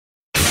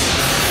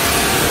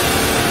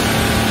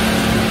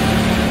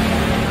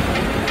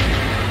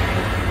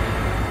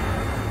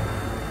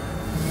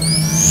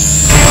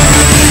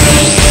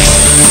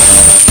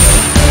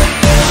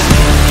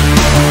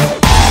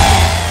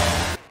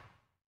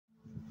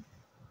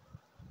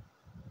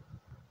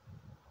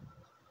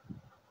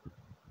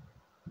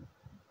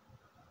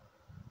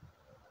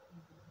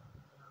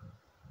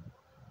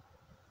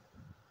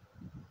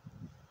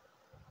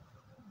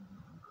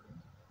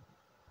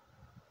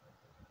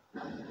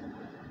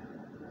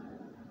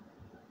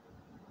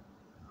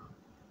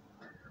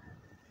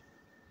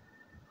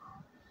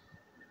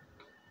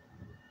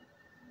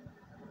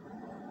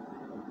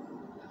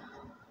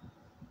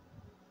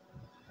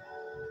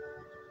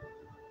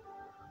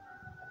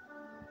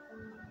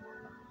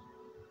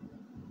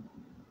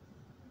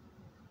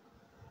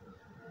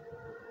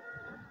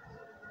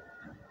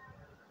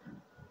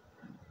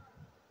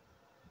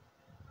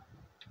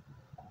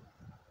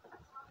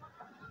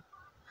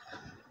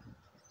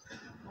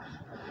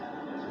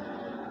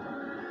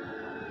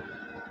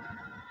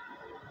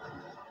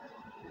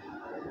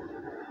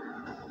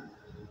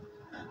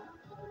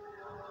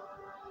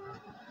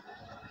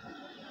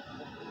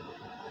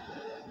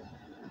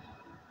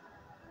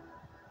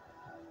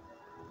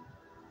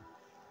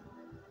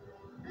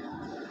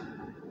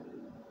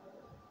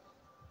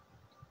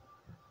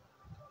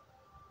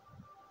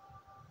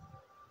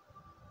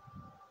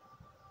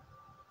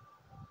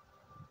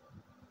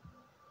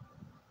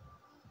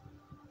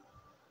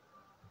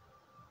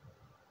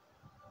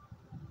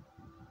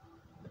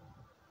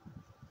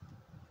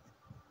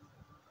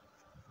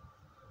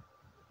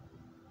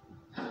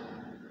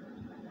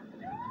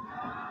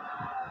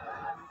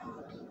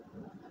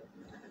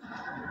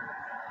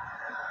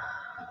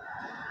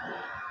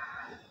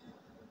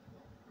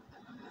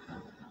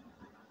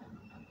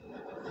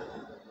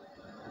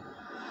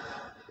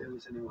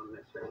Has anyone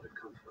left there to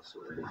come for us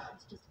already?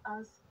 It's just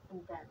us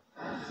and them.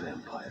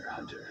 Vampire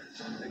hunters.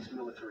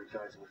 Ex-military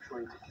guys we're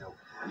trained to kill.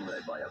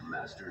 Led by a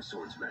master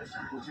swordsman.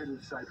 We'll get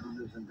inside who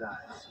lives and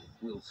dies.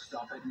 Will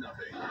stop at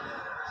nothing to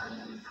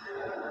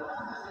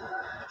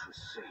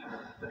save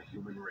the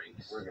human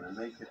race. We're gonna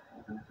make it,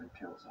 even if it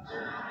kills us.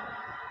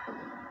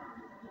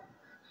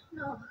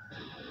 No.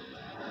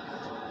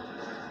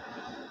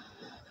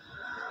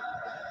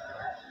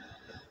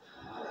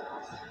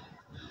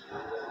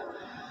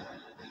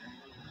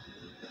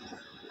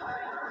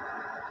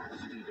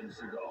 Steven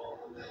Seagal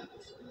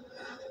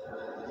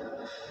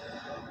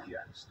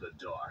against the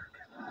dark.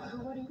 So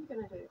what are you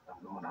gonna do?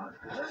 I'm going on.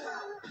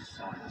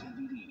 On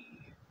DVD.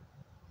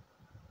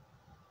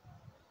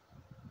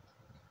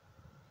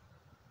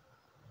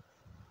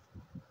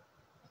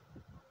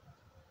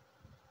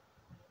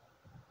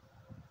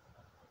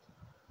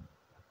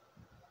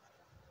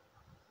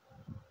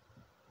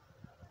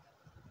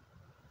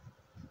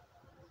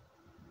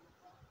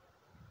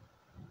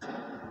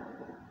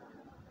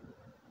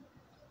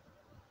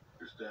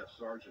 Your staff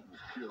sergeant was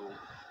killed,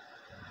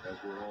 as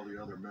were all the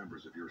other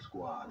members of your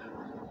squad.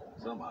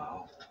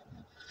 Somehow,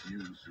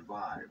 you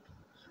survived.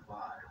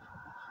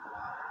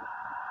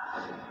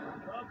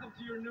 Welcome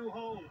to your new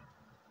home.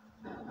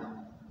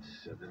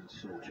 7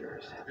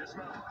 soldiers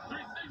Dismount.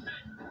 360.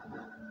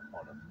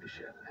 on a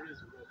mission. What is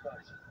it, real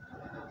fast?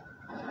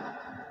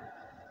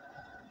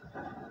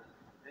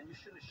 And you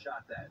should have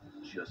shot that.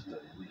 Just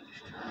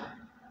unleashed.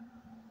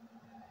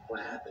 What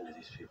happened to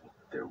these people?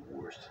 Their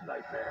worst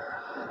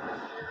nightmare.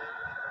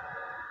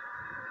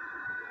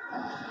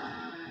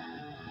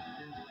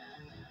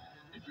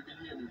 If you can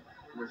hear me,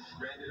 we're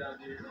stranded out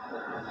here.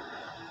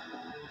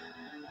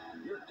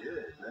 You're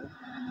dead, man.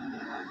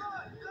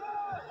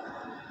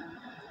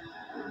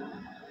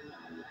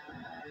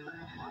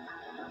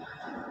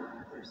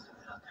 There's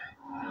something out there.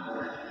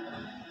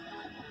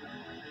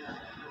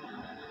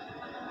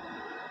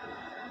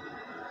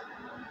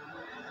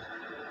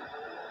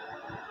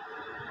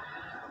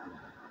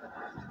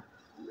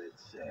 Red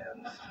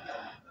sands.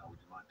 Now, would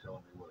you mind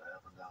telling me what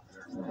happened down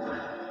there?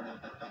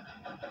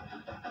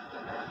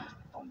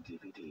 On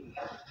DVD.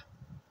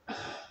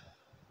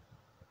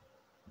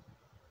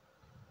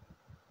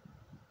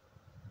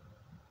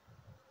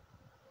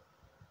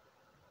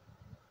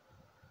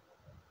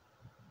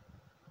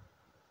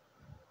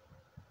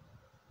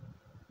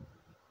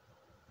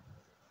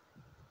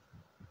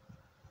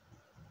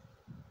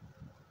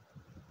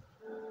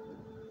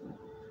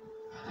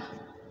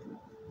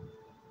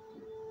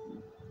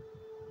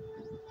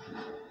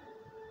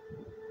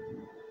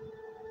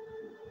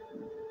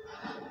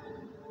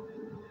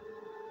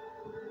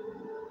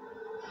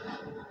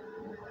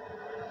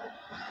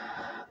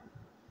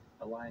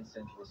 Alliance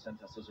Central has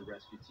sent us as a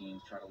rescue team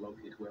to try to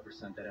locate whoever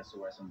sent that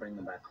SOS and bring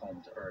them back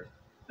home to Earth.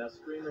 Now,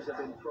 Screamers have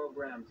been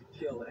programmed to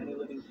kill any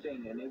living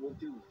thing, and they will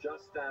do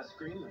just that.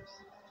 Screamers.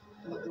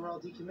 But they're all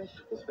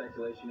decommissioned. The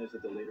speculation is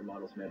that the later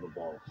models may have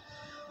evolved.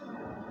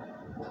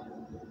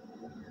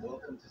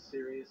 Welcome to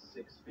Sirius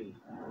 6B.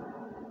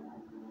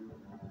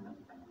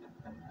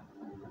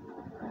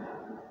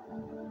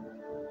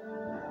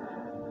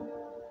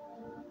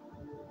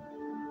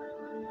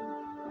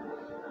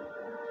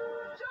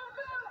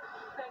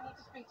 I need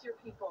to speak to your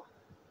people.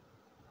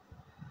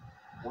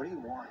 What do you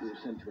want? We were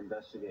sent to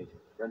investigate.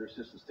 Render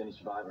assistance to any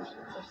survivors.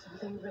 There's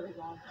something really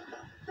wrong.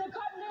 They've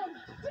gotten in!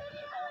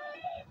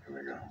 Danielle! Here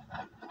we go.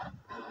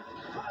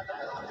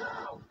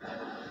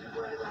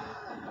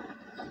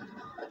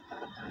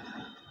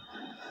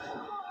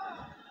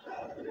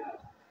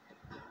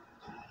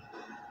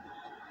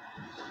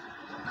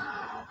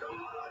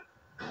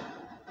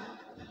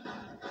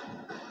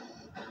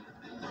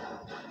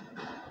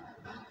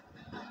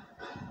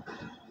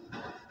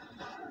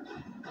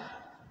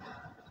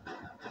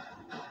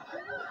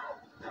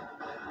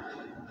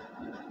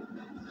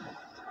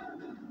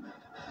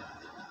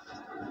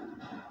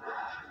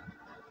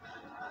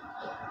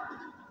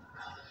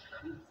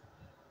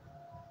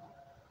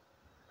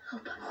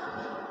 Help us.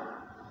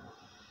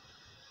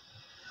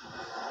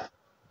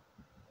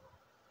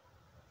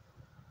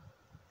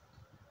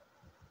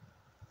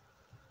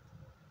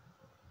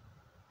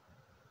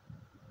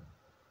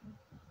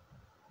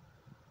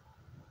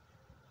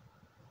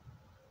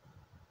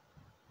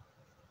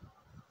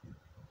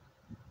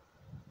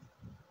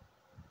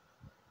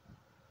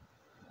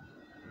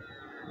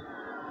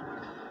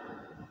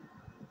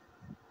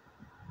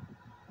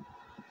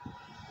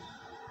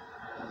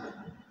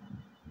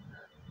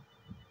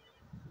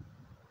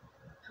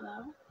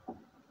 Hello?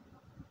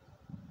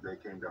 They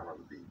came down on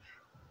the beach.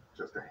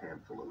 Just a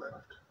handful are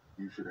left.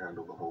 You should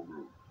handle the whole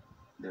group.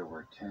 There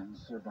were 10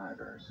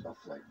 survivors of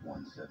Flight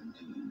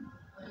 117.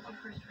 When did you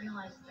first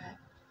realize that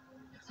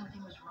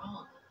something was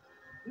wrong?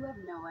 You have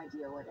no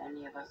idea what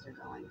any of us are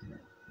going through.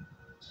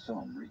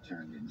 Some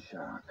returned in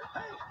shock.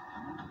 Hey!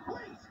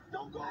 Wait!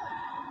 Don't go!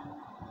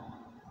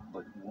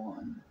 But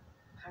one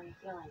How are you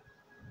feeling?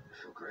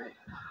 I feel great.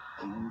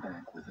 Came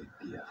back with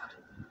a gift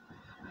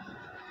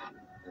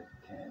that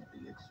can't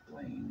be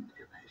explained.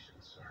 Your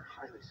patients are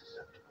highly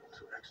susceptible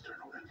to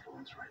external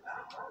influence right now.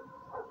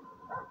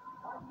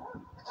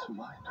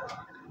 My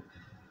dog.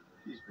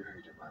 He's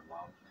buried in my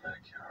mom's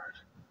backyard.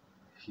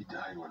 He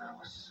died when I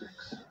was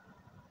 6.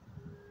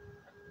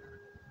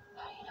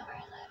 How do you know where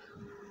I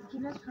live? He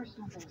knows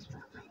personal things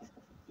about me.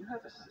 You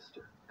have a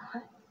sister.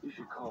 What? You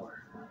should call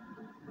her.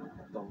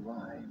 The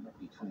line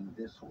between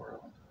this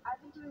world.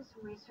 I've been doing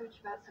some research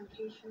about some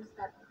patients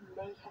that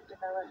may have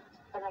developed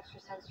an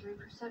extrasensory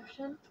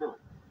perception.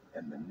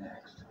 And the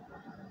next.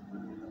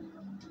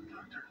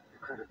 Doctor, your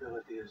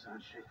credibility is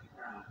on shaky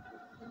ground.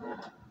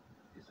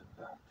 Is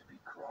about to be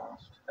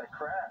crossed. That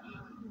crash.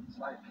 It's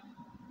like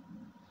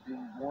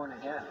being born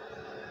again.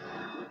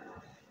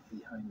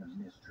 Behind the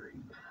mystery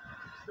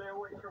Stay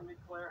away from me,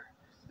 Claire.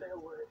 Stay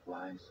away.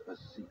 lies a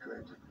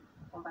secret,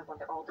 One by one,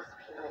 they're all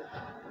disappearing.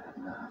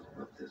 not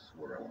of this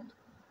world.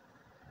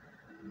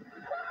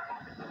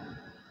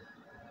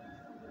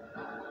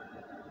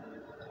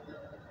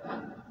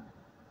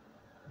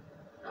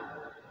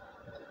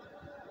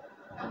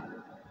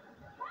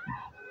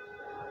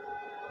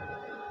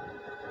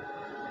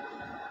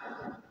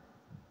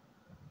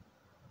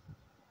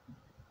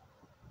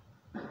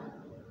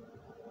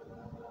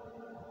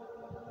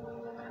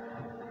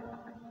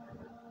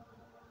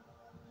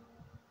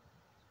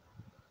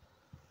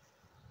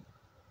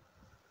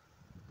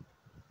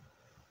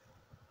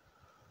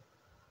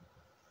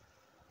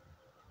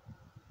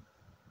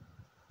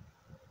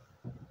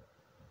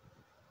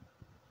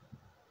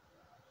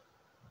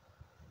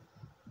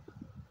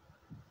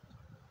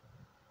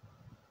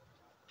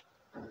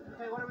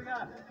 Hey, what do we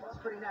got? That's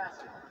pretty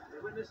nasty.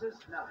 Any witnesses?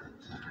 No.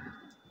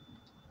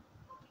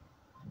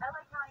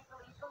 LA County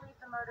Police believe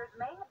the murders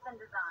may have been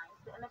designed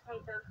to imitate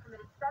those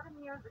committed 7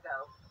 years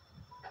ago.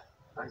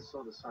 I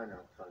saw the sign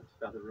out front.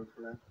 Other room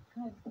for men?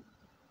 Good.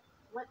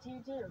 What do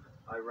you do?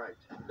 I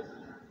write.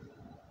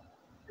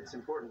 It's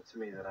important to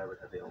me that I would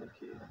have the only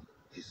key.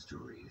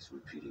 History is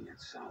repeating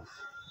itself.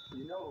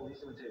 You know who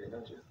he's imitating,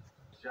 don't you?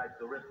 Jack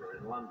the Ripper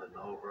in London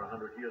over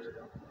 100 years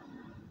ago.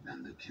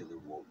 And the killer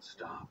won't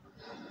stop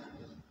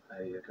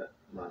I got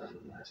mad at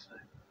him last night,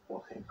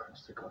 walking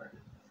across the garden.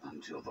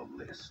 until the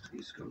list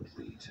is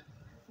complete.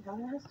 No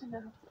one has to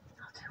know.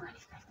 I'll do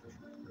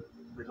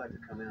anything. We'd like to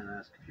come in and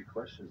ask a few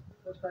questions.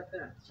 What's back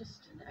there? It's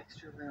just an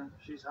extra room.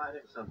 She's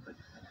hiding something.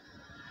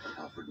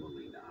 Alfred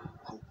Molina,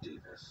 Hope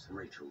Davis,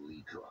 Rachel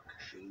Lee Cook,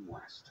 Shane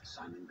West,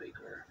 Simon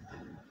Baker.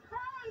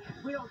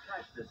 If we don't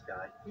catch this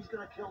guy, he's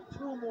gonna kill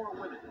 2 more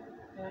women.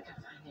 You're not gonna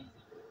find anything.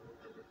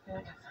 You're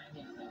not gonna find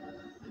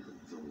anything.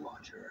 The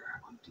Lodger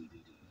on DVD.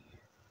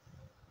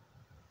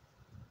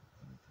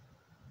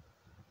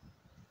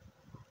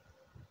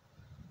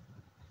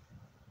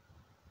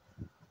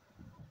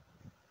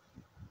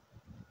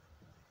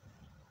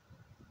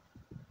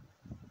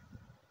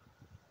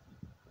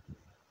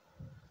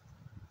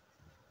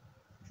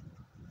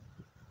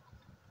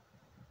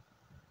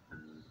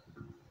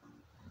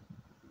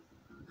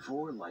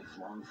 Four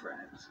lifelong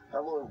friends.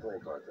 How long play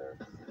card there?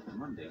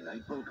 Monday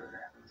Night Poker.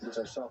 Since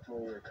our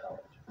sophomore year of college.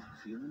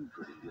 Feeling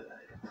pretty good.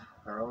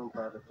 Our own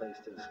private place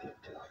to escape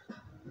to.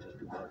 Just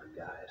 200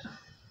 guys.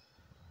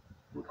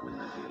 But when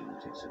the game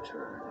takes a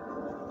turn,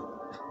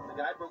 The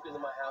guy broke into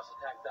my house,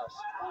 attacked us.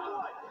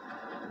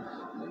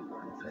 they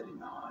weren't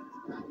betting on.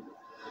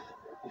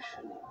 You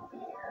shouldn't even be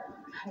here.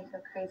 I'd go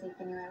crazy if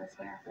you knew I was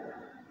here.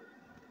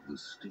 The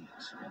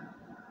stakes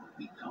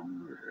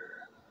become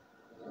murder.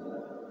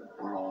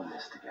 We're all in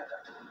this together.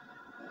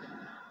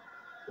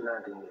 You're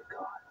not gonna get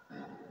caught.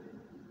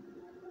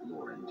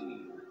 Lauren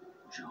Dean,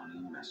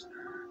 Johnny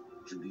Messner,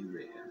 Judy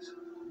Reyes,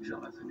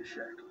 Jonathan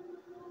Sheck.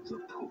 The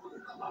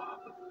Poker Club.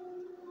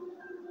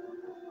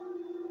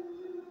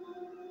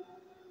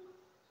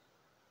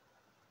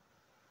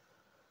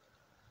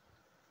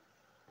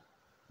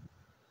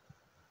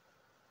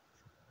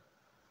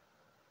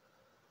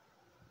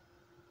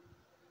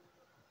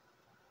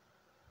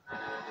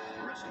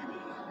 Rescue Me,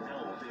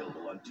 now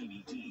available on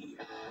DVD.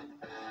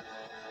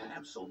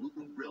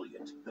 Absolutely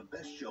brilliant, the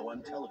best show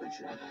on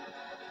television.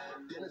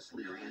 Dennis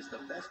Leary is the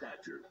best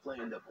actor,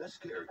 playing the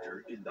best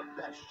character in the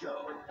best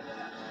show.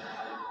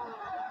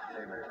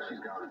 Hey man, she's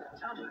gone.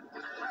 Tell me.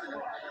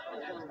 I'll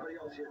kill everybody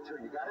else here too,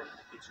 you got it?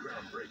 It's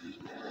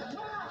groundbreaking.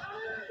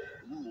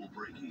 Rule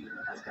breaking.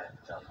 That's kind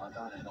of tough. I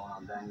thought I'd go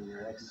on banging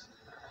your ex.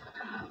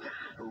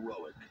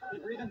 Heroic. Hey,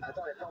 breathing? I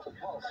thought I felt the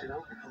pulse, you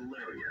know?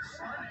 Hilarious.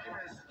 My name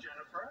is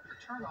Jennifer. The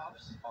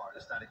turnoffs are the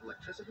static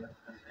electricity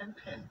and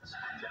pins.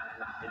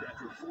 And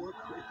after 4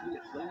 critically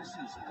acclaimed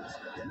seasons,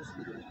 Dennis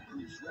Leary,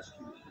 whose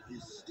Rescue Me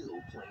is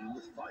still playing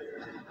with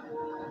fire.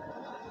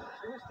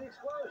 Where's the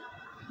explosion?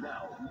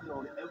 Now, you can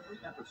own every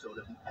episode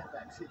of the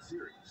FX hit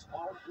series,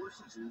 all 4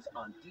 seasons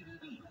on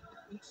DVD.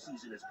 Each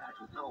season is packed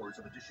with hours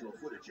of additional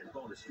footage and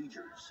bonus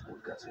features.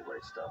 We've got some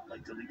great stuff.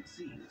 Like deleted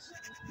scenes,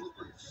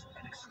 bloopers,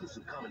 and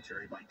exclusive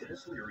commentary by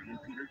Dennis Leary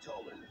and Peter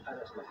Tolan. I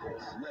rest my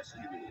case.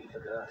 Rescue Me.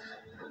 Look at us.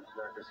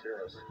 America's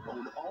heroes.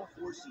 Own all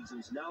 4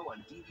 seasons now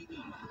on DVD.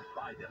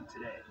 Buy them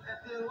today.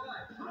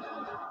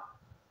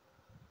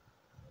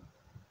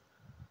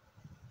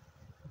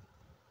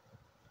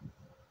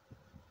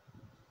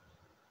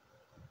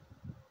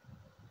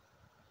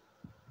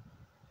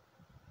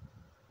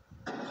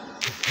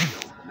 The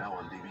Shield, now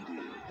on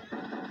DVD.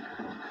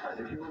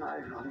 Either you and I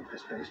are going to leave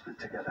this basement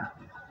together,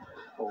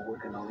 or we're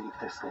going to leave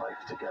this life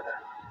together.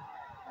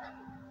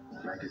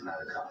 Mac is not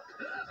a cop.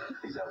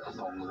 He's out at the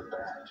phone with a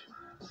badge.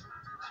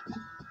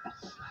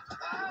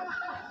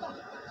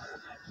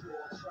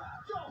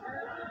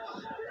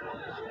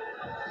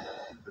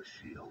 The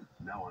Shield,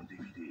 now on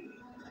DVD.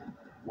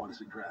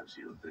 Once it grabs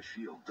you, the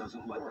Shield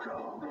doesn't let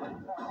go.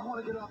 I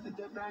want to get off the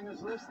dead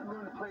bangers list and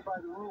learn to play by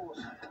the rules.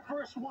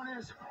 First one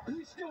is,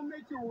 we still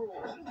make the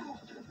rules.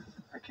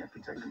 I can't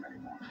protect him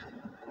anymore.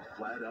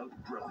 Flat out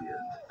brilliant.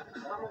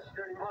 How much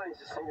dirty money is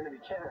this thing going to be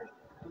carrying?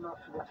 Enough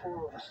for the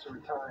four of us to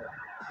retire.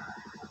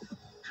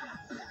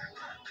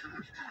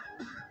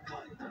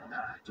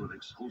 Packed with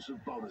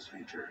exclusive bonus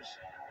features.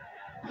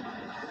 I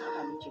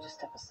need you to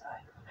step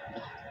aside.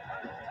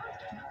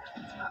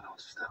 I don't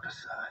step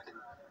aside.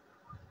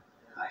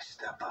 I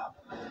step up.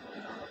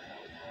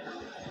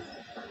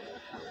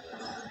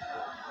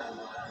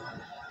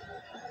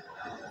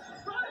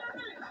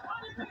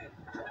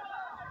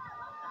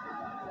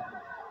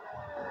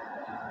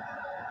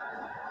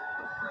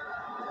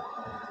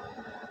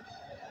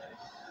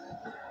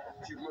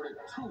 You've murdered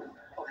 2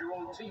 of your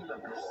own team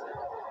members.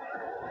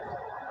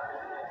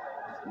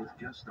 With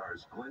guest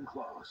stars Glenn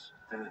Close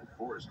and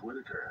Forrest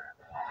Whitaker.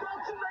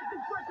 Don't you make me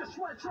break a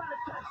sweat trying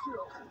to catch you!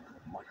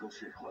 Michael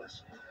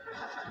Chiklis.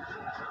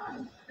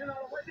 You're not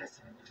a witness,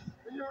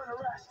 and you're an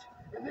arrest.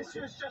 And this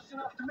here's just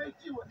enough to make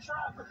you a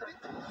trafficker.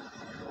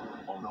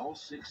 On all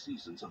 6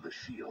 seasons of The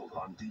Shield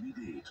on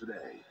DVD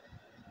today.